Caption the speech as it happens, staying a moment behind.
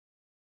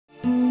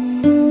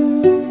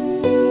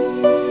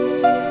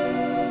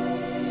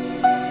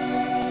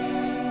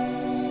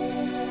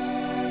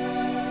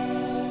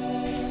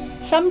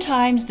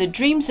Sometimes the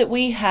dreams that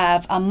we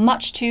have are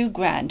much too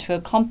grand to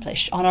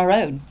accomplish on our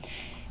own.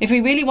 If we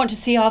really want to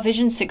see our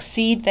vision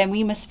succeed, then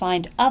we must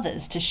find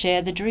others to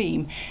share the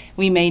dream.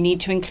 We may need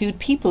to include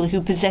people who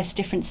possess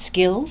different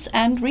skills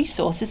and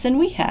resources than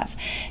we have.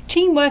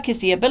 Teamwork is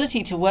the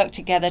ability to work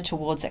together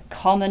towards a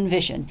common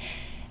vision,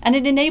 and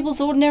it enables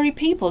ordinary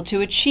people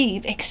to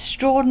achieve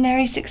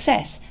extraordinary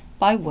success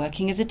by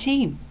working as a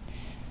team.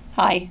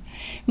 Hi,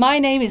 my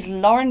name is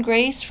Lauren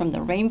Grace from the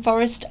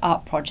Rainforest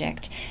Art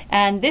Project,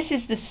 and this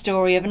is the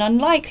story of an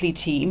unlikely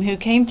team who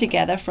came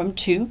together from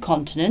 2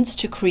 continents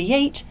to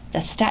create the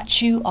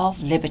Statue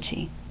of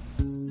Liberty.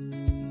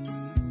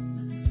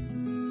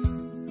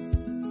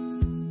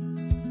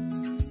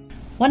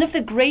 One of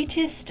the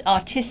greatest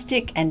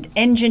artistic and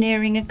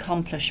engineering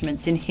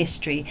accomplishments in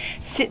history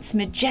sits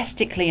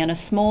majestically on a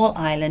small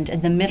island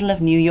in the middle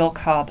of New York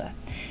Harbor.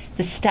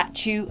 The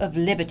Statue of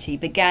Liberty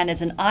began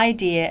as an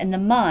idea in the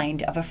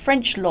mind of a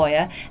French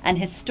lawyer and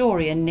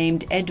historian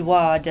named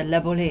Edouard de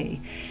La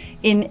Boulaye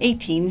in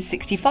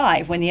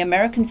 1865, when the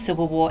American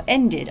Civil War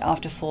ended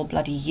after 4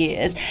 bloody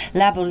years.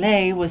 La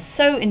Boulaye was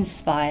so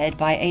inspired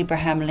by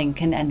Abraham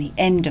Lincoln and the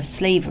end of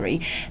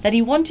slavery that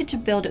he wanted to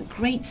build a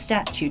great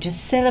statue to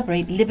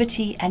celebrate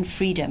liberty and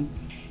freedom.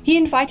 He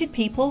invited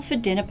people for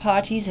dinner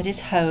parties at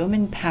his home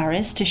in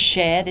Paris to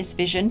share this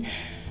vision.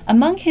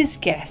 Among his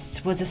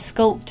guests was a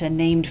sculptor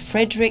named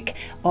Frederick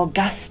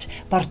Auguste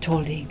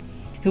Bartholdi,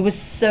 who was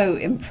so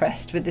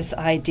impressed with this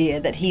idea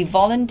that he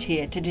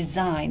volunteered to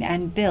design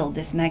and build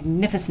this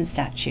magnificent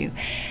statue.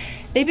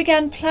 They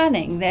began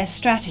planning their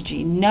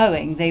strategy,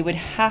 knowing they would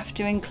have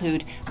to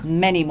include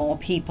many more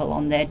people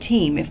on their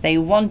team if they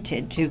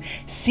wanted to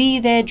see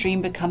their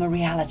dream become a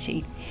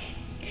reality.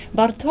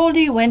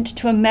 Bartholdi went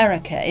to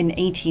America in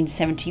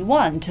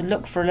 1871 to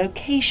look for a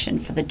location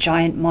for the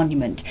giant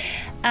monument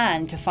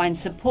and to find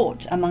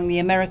support among the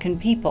American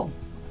people.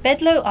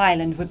 Bedloe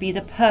Island would be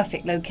the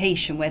perfect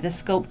location where the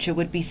sculpture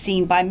would be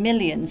seen by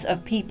millions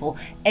of people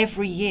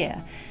every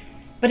year,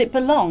 but it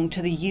belonged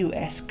to the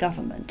US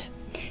government.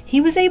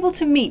 He was able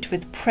to meet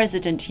with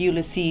President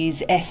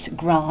Ulysses S.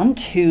 Grant,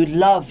 who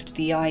loved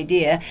the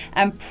idea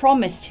and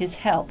promised his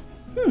help.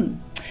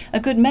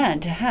 A good man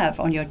to have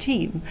on your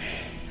team.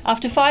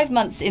 After 5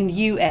 months in the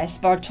US,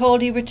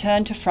 Bartholdi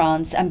returned to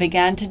France and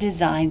began to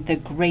design the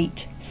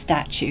great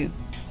statue.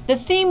 The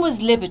theme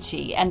was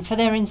liberty, and for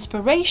their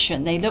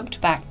inspiration they looked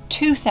back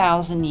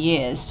 2,000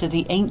 years to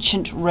the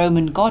ancient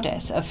Roman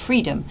goddess of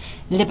freedom,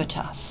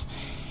 Libertas.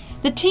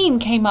 The team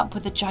came up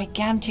with a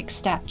gigantic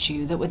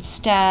statue that would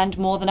stand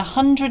more than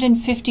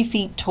 150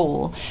 feet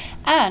tall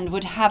and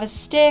would have a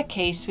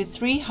staircase with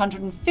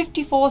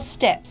 354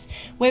 steps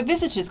where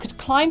visitors could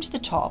climb to the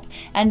top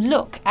and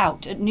look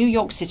out at New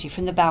York City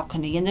from the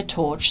balcony in the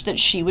torch that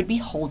she would be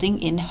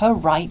holding in her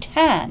right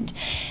hand.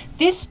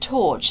 This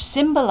torch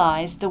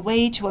symbolized the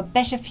way to a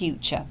better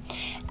future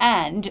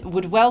and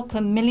would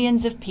welcome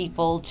millions of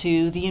people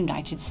to the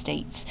United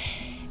States.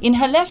 In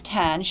her left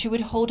hand, she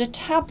would hold a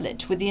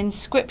tablet with the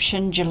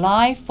inscription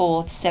July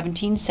 4th,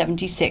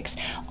 1776,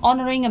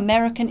 honoring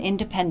American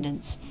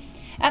independence.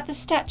 At the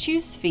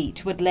statue's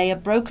feet would lay a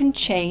broken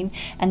chain,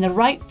 and the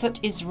right foot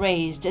is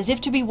raised as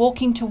if to be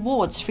walking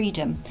towards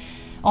freedom.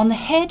 On the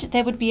head,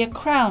 there would be a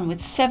crown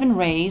with 7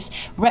 rays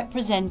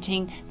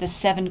representing the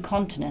 7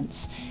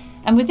 continents.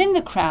 And within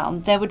the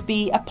crown, there would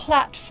be a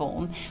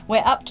platform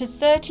where up to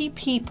 30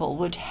 people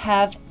would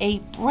have a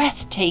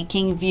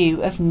breathtaking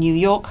view of New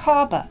York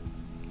Harbor.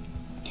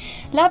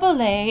 La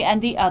Boulaye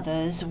and the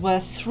others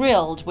were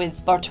thrilled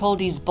with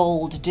Bartholdi's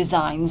bold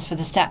designs for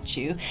the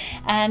statue,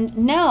 and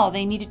now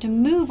they needed to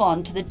move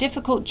on to the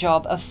difficult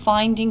job of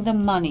finding the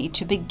money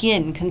to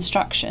begin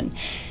construction.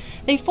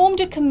 They formed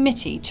a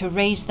committee to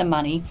raise the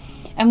money,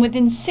 and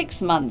within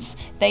 6 months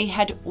they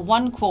had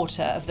 1/4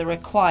 of the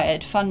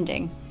required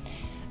funding.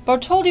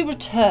 Bartholdi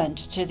returned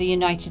to the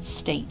United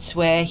States,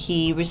 where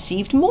he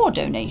received more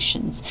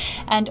donations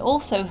and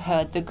also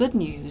heard the good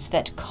news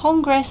that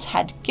Congress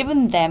had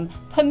given them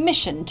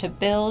permission to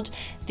build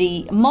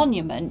the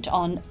monument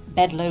on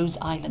Bedloe's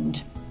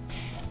Island.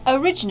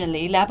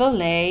 Originally, La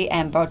Boulaye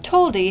and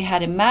Bartholdi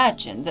had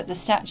imagined that the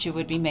statue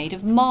would be made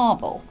of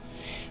marble,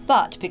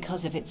 but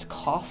because of its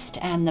cost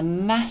and the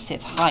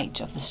massive height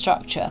of the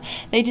structure,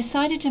 they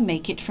decided to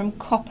make it from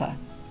copper,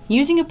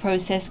 using a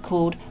process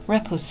called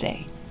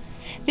repoussé.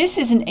 This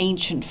is an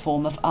ancient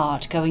form of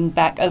art going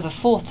back over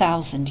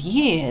 4,000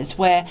 years,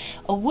 where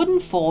a wooden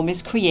form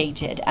is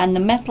created and the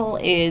metal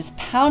is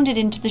pounded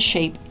into the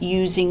shape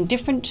using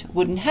different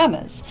wooden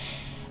hammers.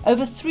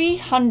 Over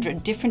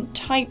 300 different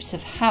types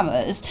of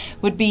hammers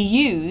would be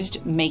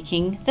used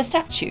making the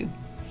statue.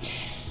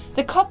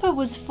 The copper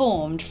was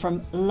formed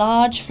from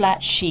large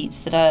flat sheets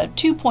that are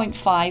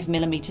 2.5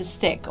 millimeters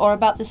thick, or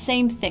about the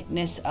same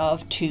thickness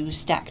of 2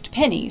 stacked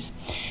pennies.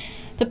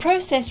 The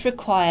process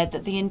required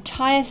that the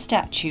entire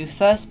statue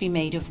first be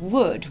made of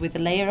wood with a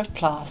layer of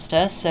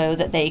plaster so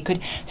that they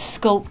could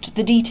sculpt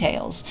the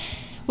details.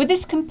 With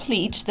this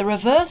complete, the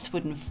reverse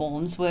wooden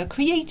forms were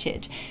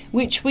created,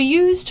 which were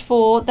used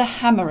for the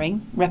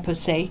hammering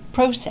repoussé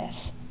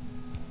process.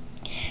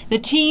 The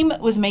team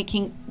was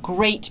making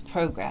great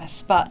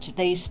progress, but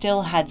they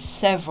still had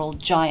several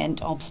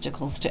giant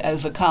obstacles to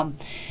overcome.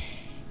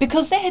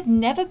 Because there had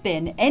never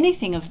been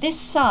anything of this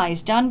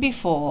size done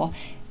before,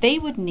 they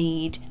would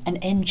need an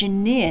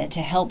engineer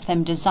to help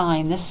them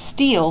design the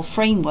steel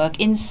framework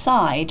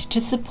inside to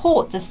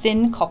support the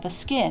thin copper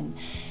skin.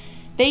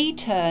 They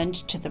turned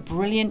to the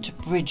brilliant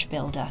bridge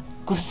builder,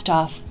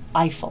 Gustav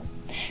Eiffel,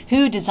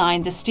 who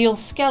designed the steel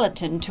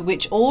skeleton to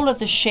which all of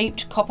the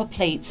shaped copper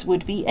plates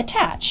would be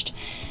attached.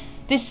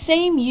 This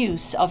same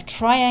use of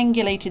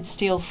triangulated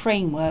steel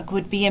framework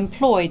would be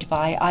employed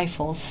by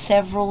Eiffel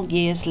several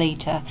years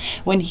later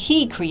when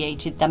he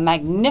created the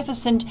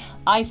magnificent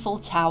Eiffel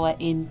Tower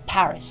in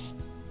Paris.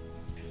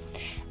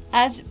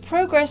 As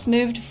progress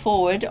moved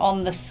forward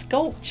on the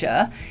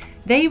sculpture,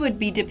 they would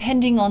be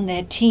depending on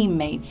their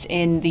teammates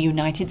in the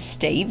United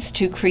States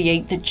to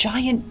create the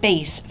giant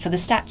base for the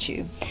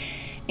statue.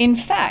 In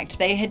fact,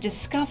 they had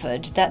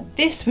discovered that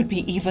this would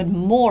be even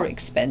more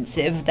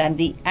expensive than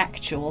the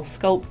actual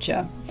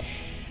sculpture.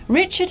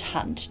 Richard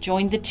Hunt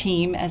joined the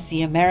team as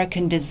the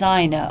American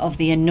designer of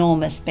the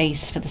enormous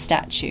base for the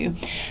statue,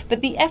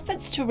 but the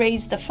efforts to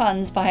raise the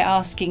funds by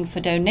asking for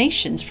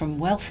donations from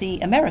wealthy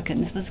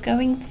Americans was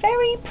going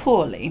very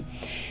poorly.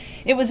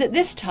 It was at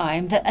this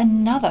time that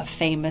another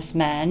famous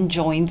man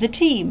joined the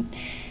team.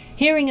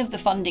 Hearing of the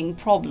funding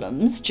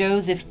problems,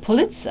 Joseph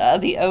Pulitzer,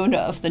 the owner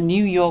of the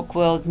New York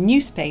World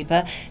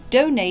newspaper,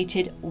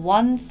 donated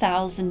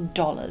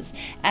 $1,000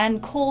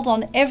 and called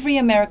on every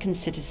American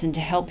citizen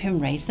to help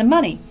him raise the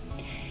money.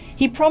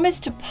 He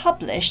promised to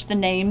publish the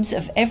names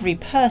of every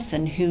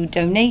person who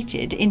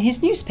donated in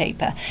his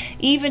newspaper,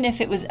 even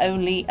if it was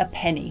only a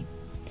penny.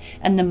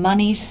 And the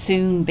money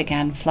soon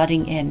began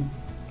flooding in.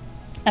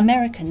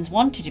 Americans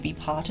wanted to be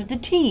part of the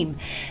team,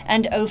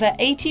 and over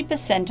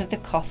 80% of the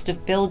cost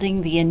of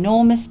building the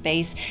enormous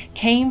base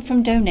came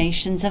from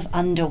donations of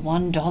under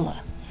 $1.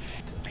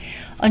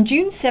 On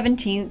June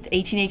 17,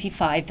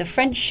 1885, the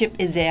French ship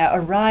Isère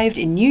arrived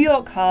in New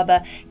York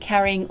Harbor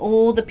carrying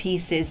all the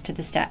pieces to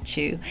the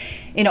statue.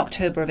 In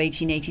October of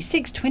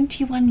 1886,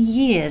 21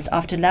 years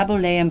after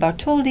Laboulaye and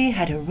Bartholdi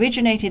had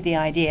originated the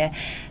idea,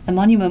 the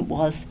monument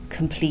was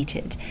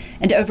completed,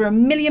 and over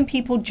 1 million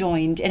people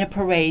joined in a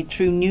parade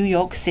through New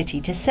York City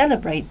to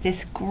celebrate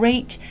this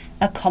great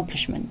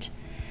accomplishment.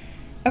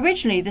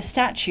 Originally, the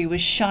statue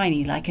was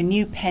shiny like a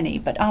new penny,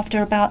 but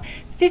after about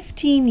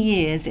 15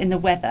 years in the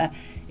weather,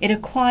 it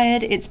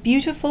acquired its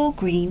beautiful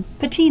green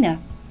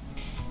patina.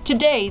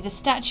 Today, the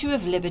Statue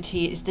of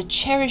Liberty is the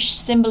cherished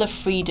symbol of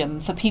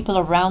freedom for people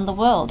around the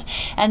world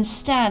and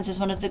stands as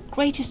one of the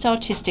greatest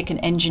artistic and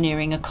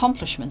engineering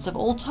accomplishments of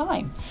all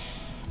time.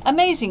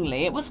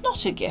 Amazingly, it was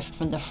not a gift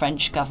from the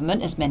French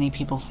government, as many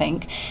people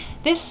think.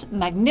 This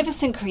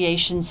magnificent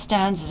creation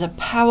stands as a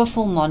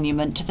powerful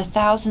monument to the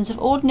thousands of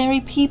ordinary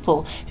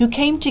people who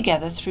came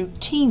together through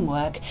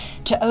teamwork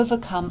to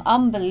overcome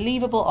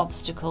unbelievable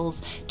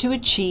obstacles to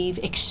achieve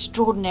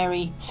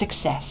extraordinary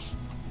success.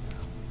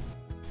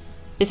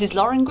 This is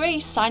Lauren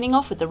Grace signing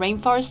off with the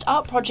Rainforest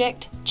Art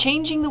Project,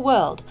 changing the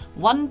world,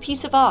 one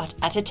piece of art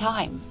at a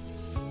time.